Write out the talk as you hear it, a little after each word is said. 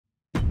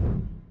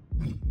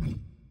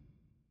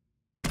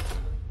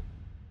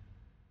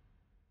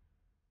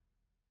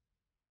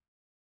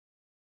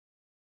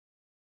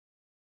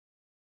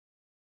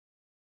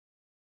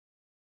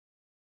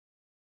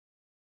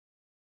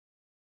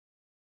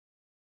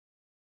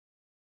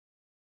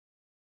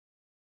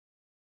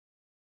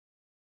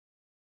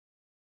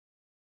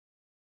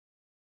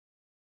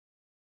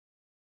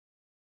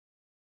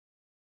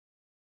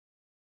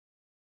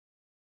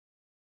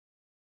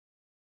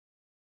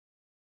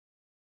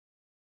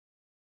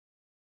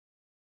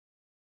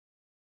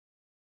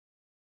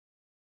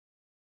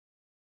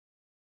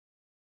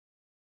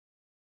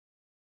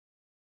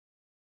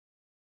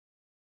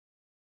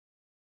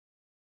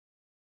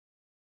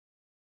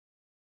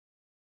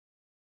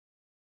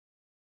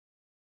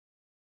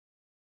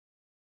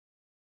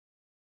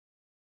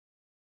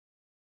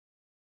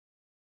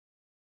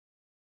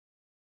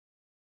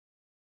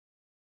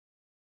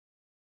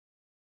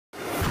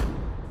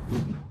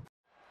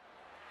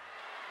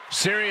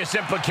Serious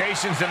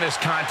implications in this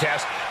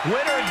contest.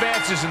 Winner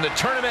advances in the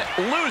tournament.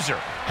 Loser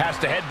has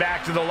to head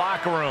back to the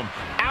locker room.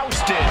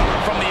 Ousted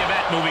from the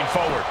event moving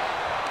forward.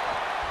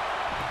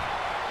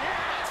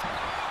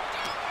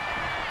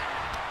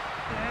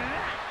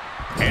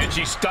 And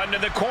she's stunned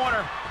in the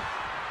corner.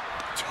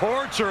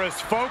 Torturous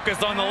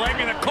focus on the leg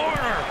in the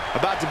corner.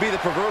 About to be the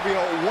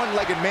proverbial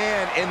one-legged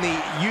man in the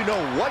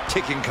you-know-what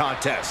kicking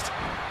contest.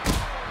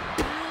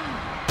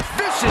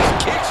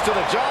 Vicious kicks to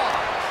the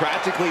jaw.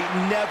 Practically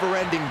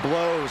never-ending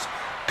blows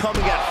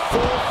coming at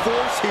full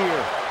force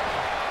here.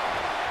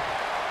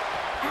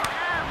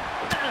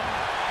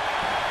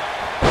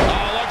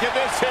 Oh, look at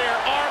this here.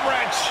 Arm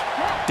wrench.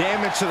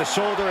 Damage to the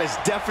shoulder is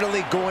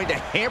definitely going to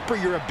hamper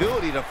your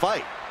ability to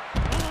fight.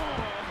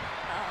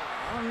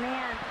 Oh,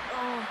 man.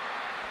 Oh.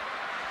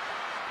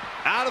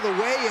 Out of the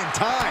way in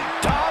time.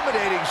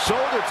 Dominating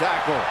shoulder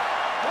tackle.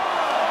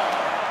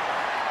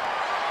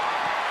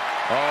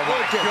 Oh,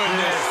 my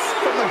goodness.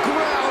 From the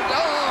ground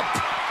up.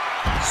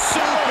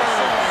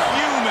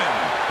 Superhuman.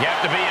 You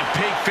have to be in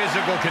peak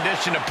physical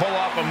condition to pull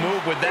off a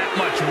move with that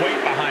much weight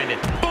behind it.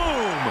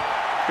 Boom!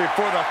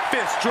 Before the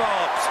fist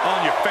drops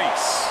on your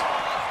face.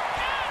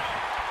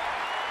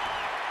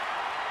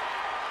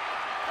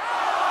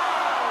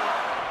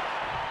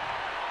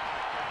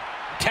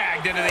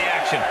 Tagged into the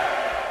action.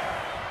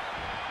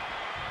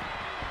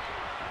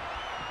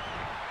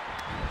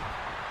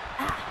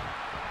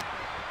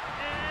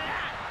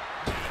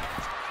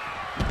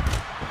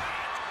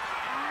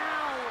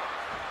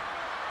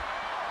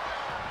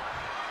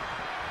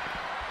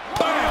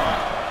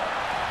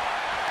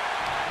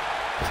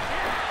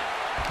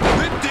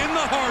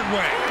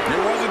 It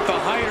wasn't the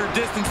height or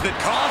distance that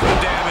caused the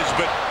damage,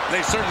 but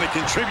they certainly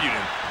contributed.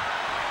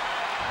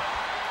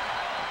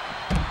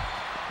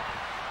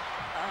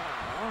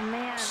 Oh,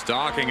 man.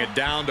 Stalking a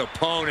downed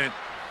opponent.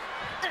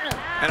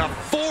 And a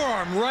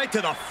forearm right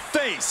to the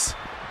face.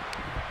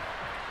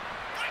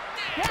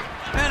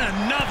 And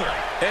another.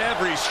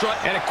 Every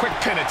strike. And a quick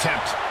pin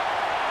attempt.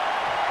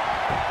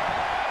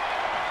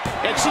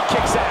 And she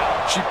kicks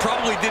out. She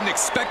probably didn't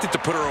expect it to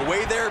put her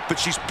away there, but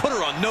she's put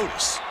her on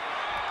notice.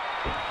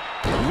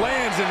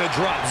 Lands in the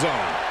drop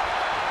zone.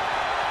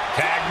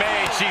 Tag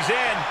made. She's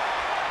in.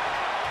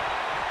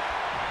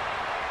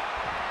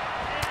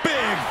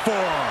 Big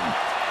forearm.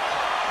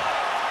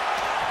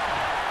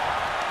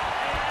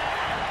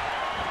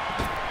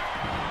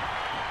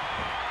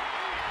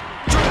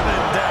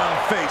 Driven down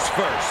face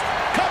first.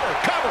 Cover,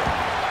 cover.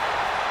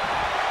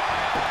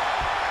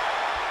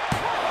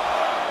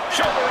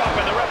 Shoulder up,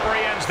 and the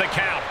referee ends the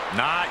count.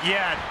 Not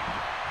yet.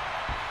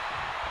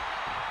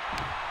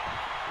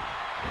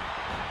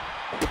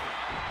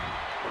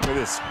 Look at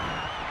this.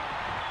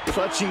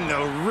 Clutching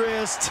the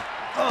wrist.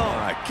 Oh,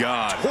 my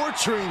God.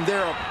 Torturing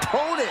their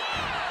opponent.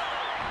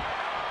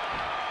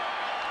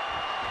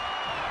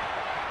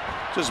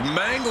 Just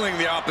mangling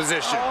the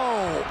opposition.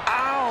 Oh,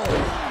 ow.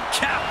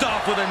 Capped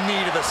off with a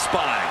knee to the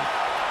spine.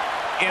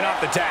 In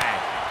off the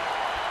tag.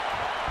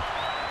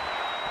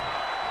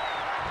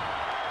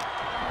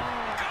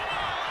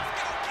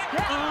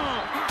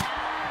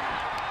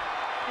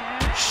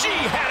 She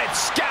had it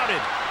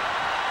scouted.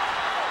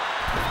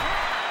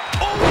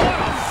 Oh, what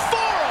a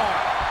forearm!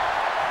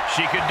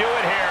 She could do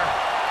it here.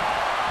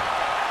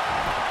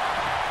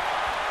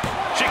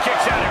 She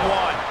kicks out at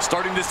one.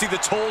 Starting to see the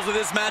tolls of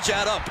this match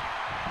add up.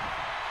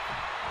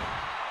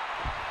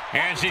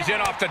 And she's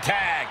in off the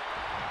tag.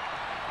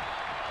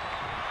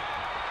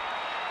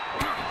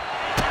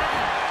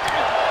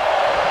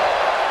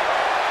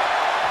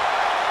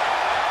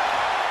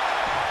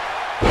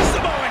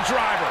 Samoan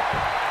driver.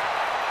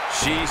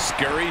 She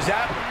scurries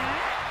out.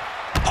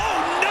 Oh,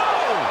 no!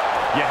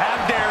 You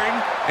have daring,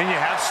 and you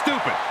have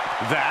stupid.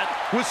 That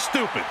was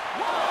stupid.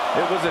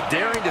 It was a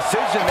daring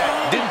decision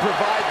that didn't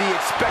provide the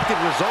expected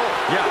result.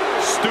 Yeah,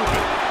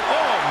 stupid.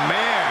 Oh,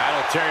 man.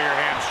 That'll tear your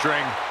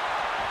hamstring.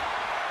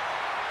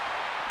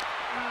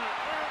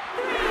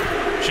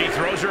 She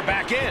throws her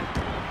back in.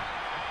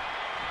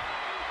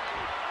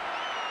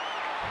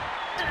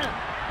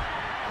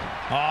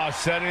 Oh,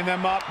 setting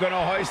them up,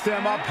 gonna hoist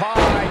them up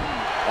high.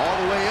 All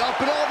the way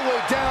up and all the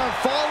way down.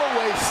 Fall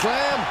away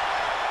slam.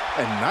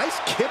 A nice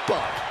kip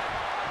up.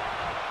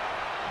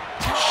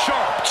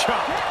 Sharp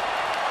chop.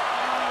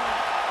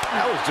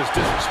 That was just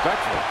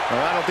disrespectful.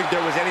 Well, I don't think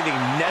there was anything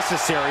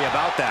necessary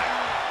about that.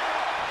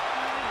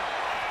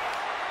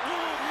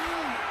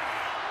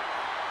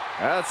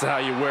 That's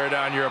how you wear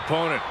down your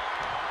opponent.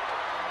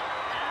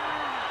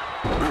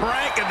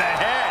 Crank in the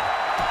head.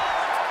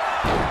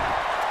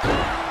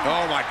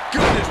 Oh, my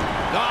goodness.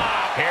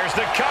 Ah, here's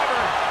the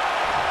cover.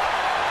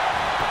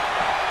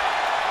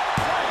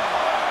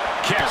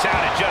 Kicks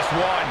out at just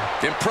one.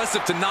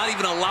 Impressive to not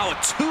even allow a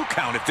 2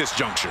 count at this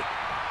juncture.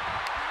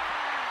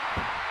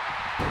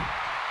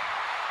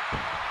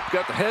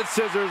 Got the head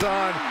scissors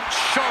on.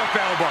 Sharp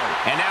elbow.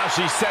 And now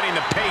she's setting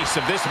the pace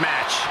of this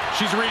match.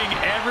 She's reading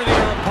everything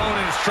her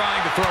opponent is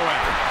trying to throw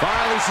at her.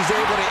 Finally, she's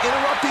able to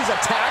interrupt these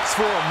attacks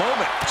for a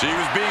moment. She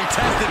was being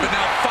tested, but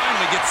now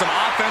finally gets some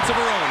offense of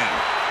her own in.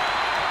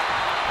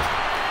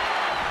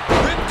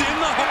 Ripped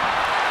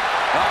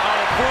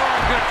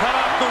going to cut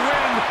off the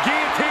wind.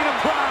 Guillotine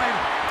applied.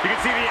 You can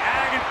see the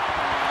agony.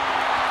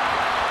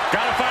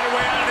 Got to find a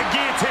way out of the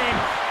guillotine.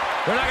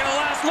 They're not going to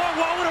last long.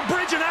 Whoa, what a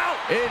bridge and out.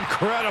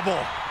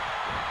 Incredible.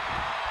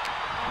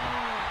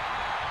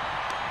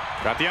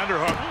 Got the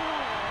underhook.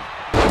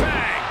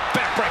 Bang!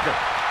 Backbreaker.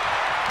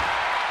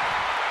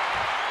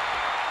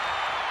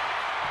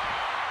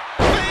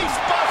 Face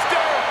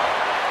buster!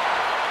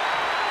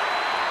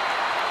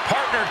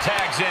 Partner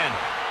tags in.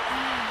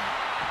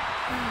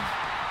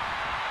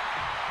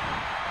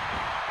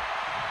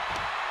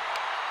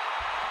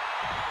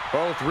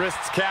 Both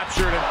wrists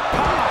captured and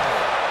pow!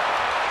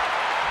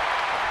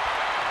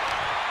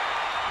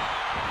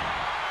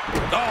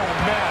 Oh,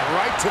 man,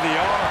 right to the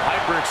arm.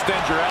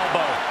 Hyperextend your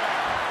elbow.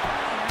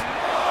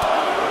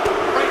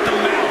 Right to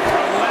the mouth.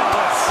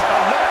 Relentless.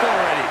 Enough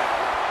already.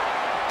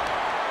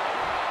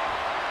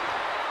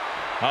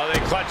 Oh, they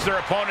clutch their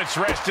opponent's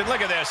wrist, and look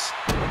at this.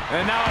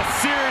 And now a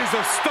series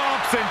of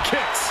stomps and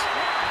kicks.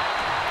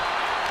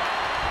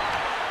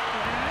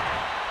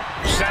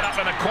 Set up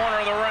in the corner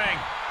of the ring.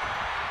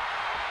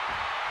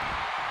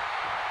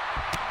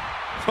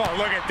 Oh,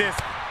 look at this.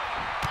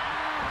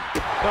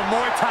 The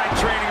Muay Thai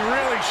training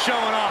really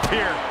showing off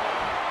here.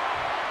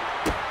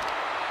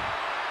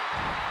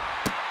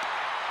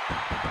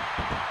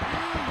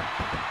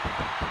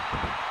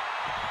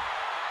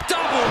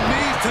 Double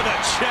knees to the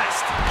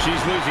chest.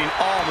 She's losing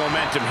all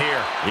momentum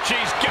here.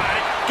 She's got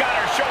it. Got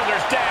her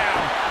shoulders down.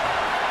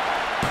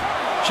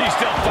 She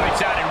still fights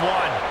out in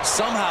one.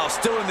 Somehow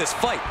still in this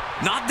fight.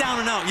 Not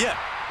down and out yet.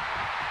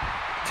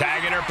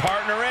 Tagging her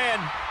partner in.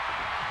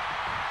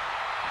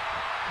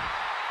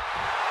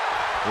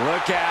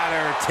 Look at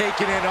her,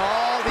 taking in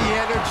all the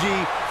energy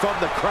from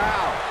the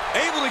crowd.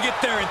 Able to get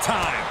there in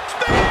time.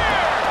 Spear!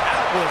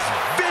 That was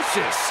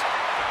vicious.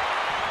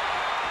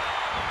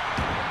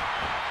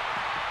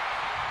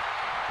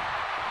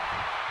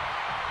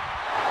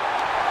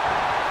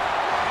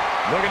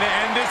 Looking to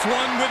end this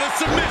one with a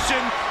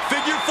submission.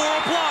 Figure 4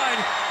 applied.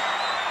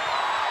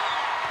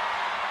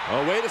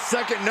 Oh, wait a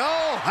second.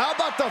 No, how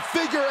about the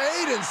figure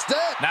 8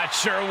 instead? Not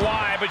sure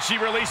why, but she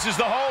releases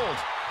the hold.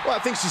 Well, I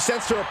think she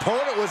sensed her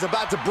opponent was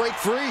about to break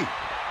free.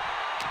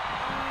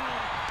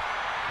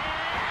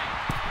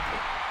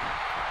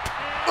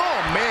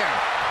 Oh, man.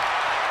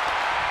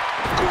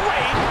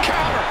 Great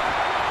counter.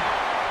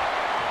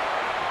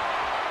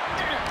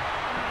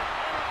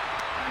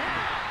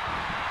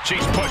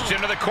 She's pushed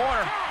into the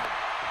corner.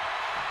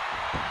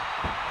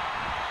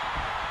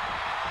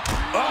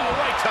 Oh,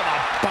 right to the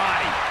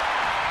body.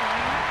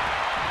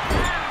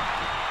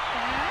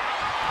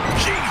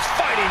 She's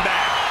fighting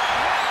back.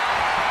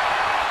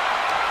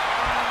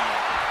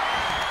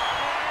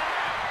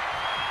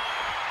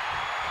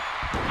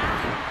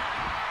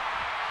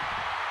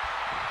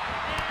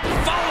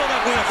 Followed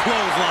up with a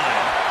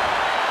clothesline.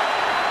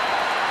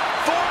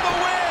 For the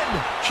win.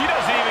 She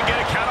doesn't even get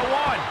a count of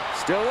 1.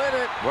 Still in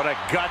it. What a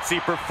gutsy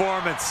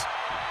performance.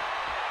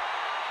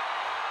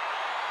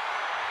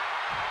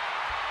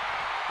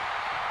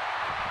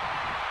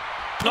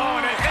 Oh,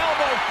 and an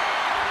elbow.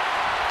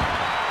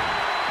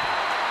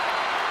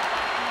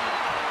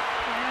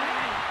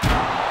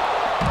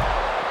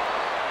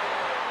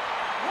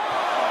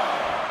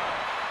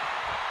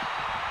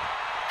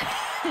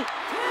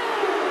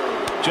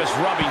 Just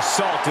rubbing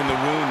salt in the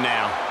wound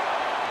now.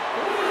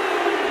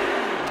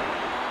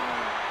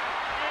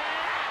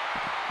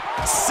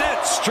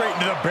 Sent straight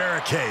into the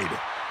barricade.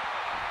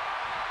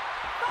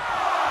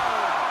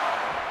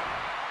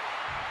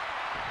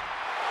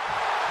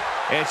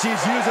 And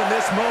she's using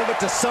this moment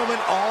to summon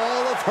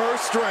all of her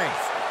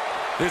strength.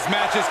 This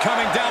match is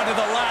coming down to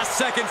the last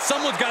second.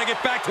 Someone's got to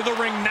get back to the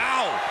ring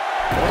now.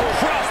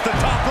 Across the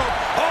top rope,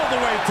 all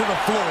the way to the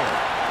floor.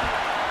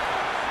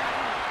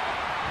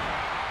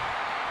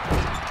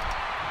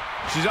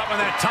 She's up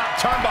on that top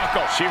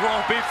turnbuckle. She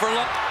won't be for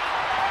long.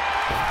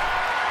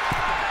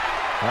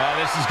 Oh,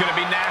 this is going to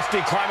be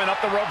nasty. Climbing up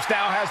the ropes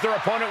now, has their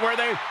opponent where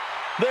they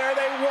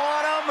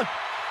want him.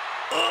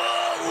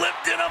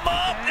 Lifting him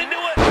up into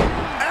it.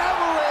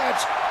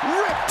 Avalanche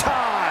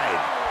Riptide.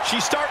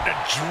 She's starting to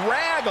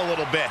drag a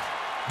little bit.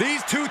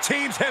 These two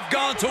teams have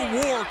gone to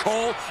war,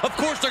 Cole. Of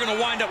course they're going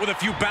to wind up with a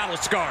few battle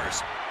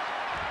scars.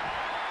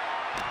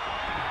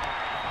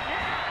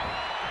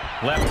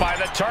 Left by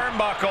the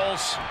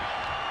turnbuckles.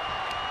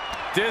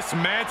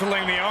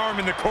 Dismantling the arm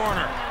in the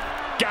corner.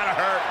 Gotta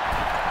hurt.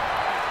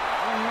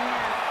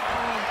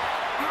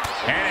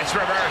 And it's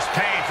reverse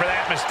pain for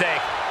that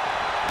mistake.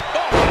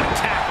 Oh, what a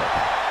tackle.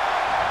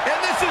 And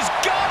this has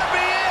gotta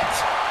be it.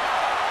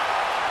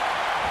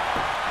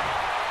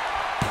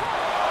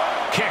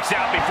 Kicks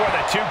out before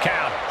the 2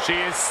 count. She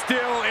is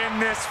still in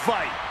this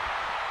fight.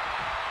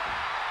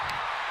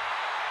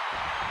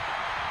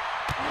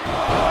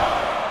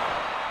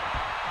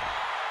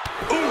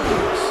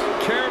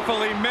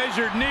 Carefully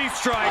measured knee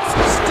strikes.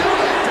 Still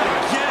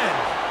again.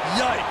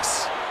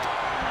 Yikes.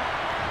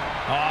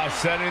 Oh,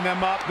 setting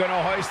them up,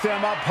 gonna hoist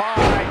them up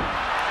high.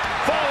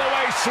 Fall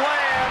away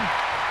slam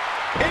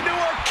into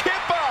a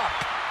kip up.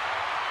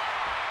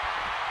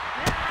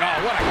 Oh,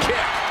 what a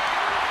kick.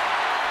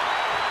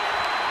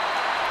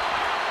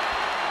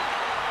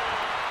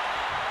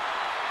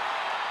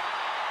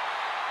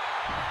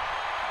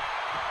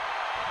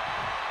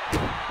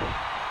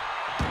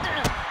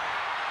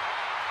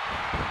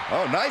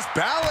 Oh, nice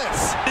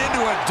balance.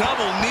 Into a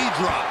double knee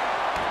drop.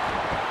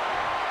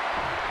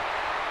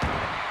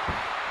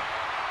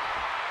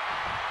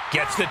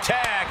 Gets the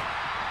tag.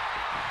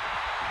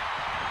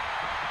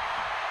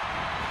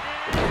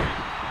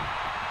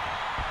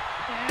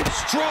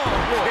 Strong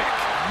kick.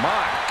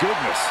 My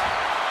goodness.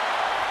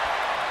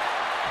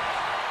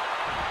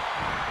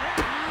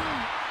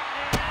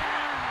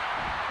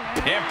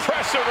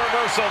 Impressive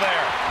reversal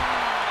there.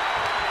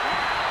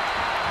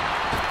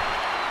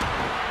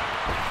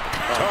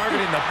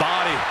 Targeting the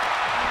body.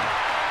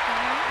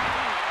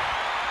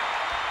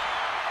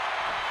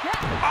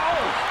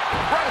 Oh,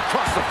 right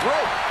across the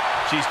throat.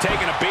 She's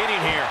taking a beating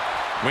here.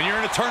 When you're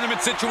in a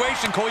tournament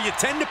situation, Cole, you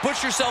tend to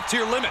push yourself to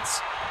your limits.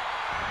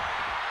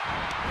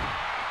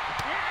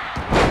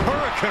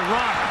 Hurricane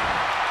Run.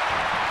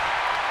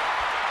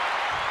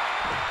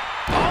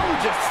 Oh,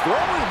 just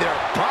throwing their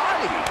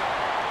body.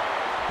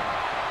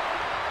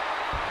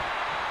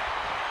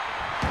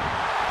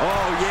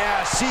 Oh,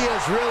 yeah, she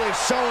is really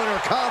showing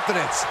her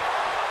confidence.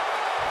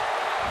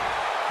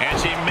 And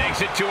she makes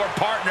it to her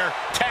partner.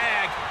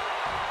 Tag.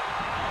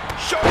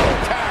 Shoulder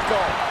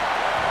tackle.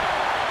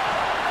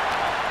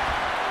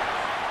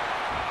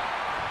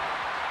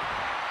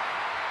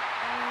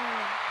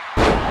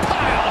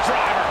 Pile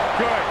driver.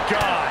 Good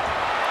God.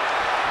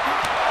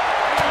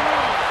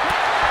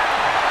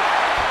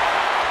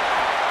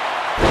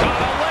 On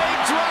a leg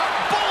drop,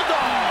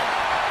 bulldog.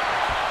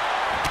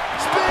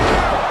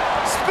 Spear.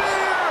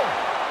 Spear.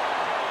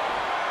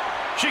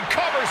 She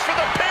covers for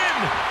the pin.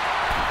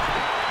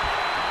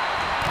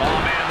 Oh,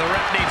 man, the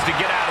ref needs to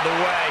get out of the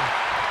way.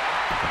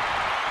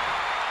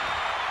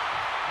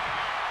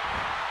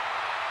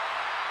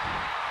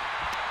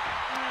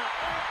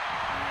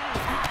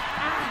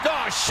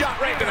 Oh, shot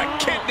right to the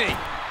kidney.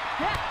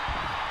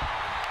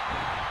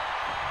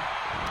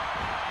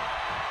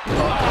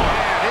 Oh,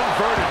 man,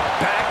 inverted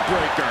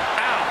backbreaker.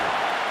 Ow.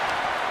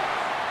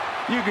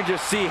 You can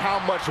just see how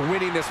much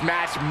winning this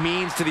match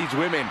means to these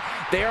women.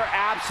 They are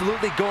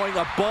absolutely going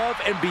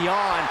above and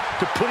beyond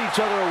to put each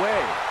other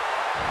away.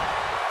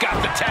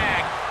 Got the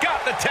tag.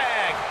 Got the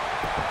tag.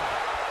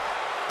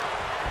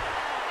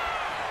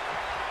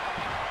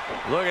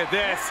 Look at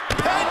this.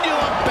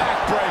 Pendulum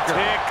backbreaker.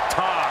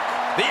 Tick-tock.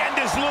 The end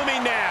is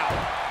looming now.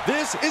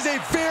 This is a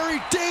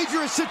very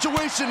dangerous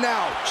situation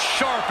now.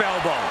 Sharp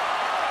elbow.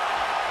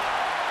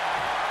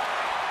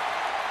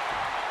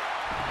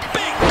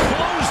 Big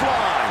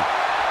clothesline.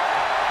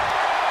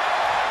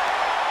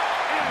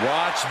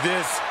 Watch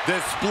this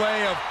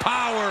display of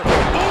power.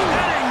 Oh,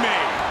 hitting me.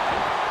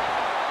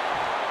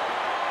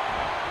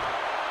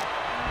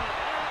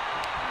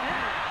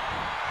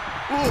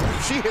 Ooh,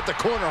 she hit the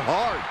corner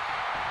hard.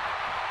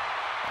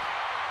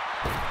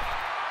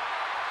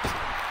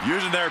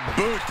 Using their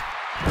boot.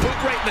 Boot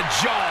right in the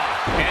jaw.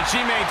 And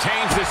she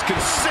maintains this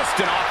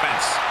consistent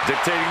offense.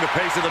 Dictating the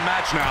pace of the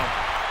match now.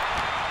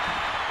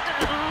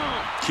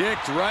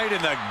 Kicked right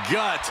in the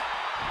gut.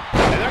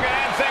 And they're going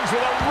to end things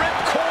with a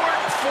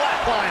ripcord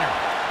flatliner.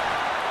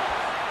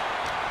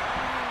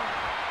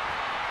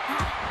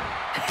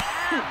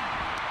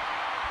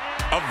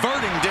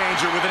 Averting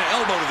danger with an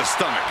elbow to the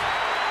stomach.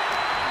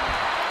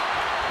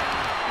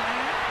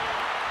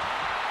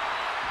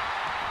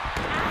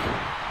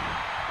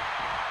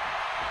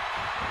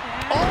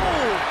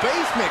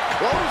 Basement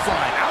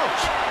clothesline.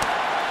 Ouch.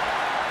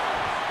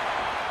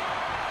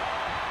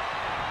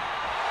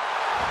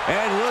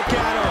 And look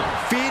at her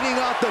feeding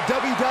off the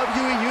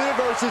WWE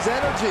Universe's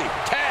energy.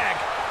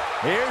 Tag.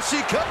 Here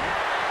she comes.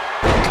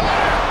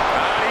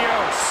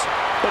 Adios.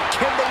 But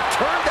can they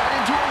turn that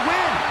into a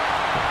win?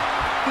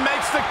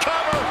 Makes the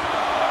cover.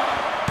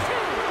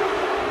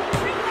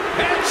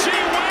 And she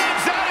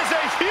wins. That is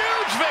a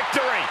huge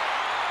victory.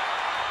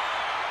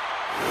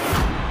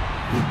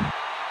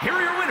 Here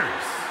are your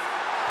winners.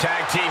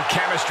 Tag team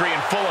chemistry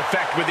in full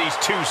effect with these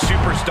two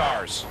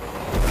superstars.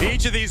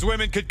 Each of these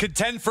women could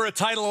contend for a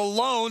title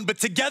alone, but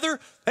together,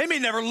 they may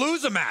never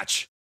lose a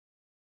match.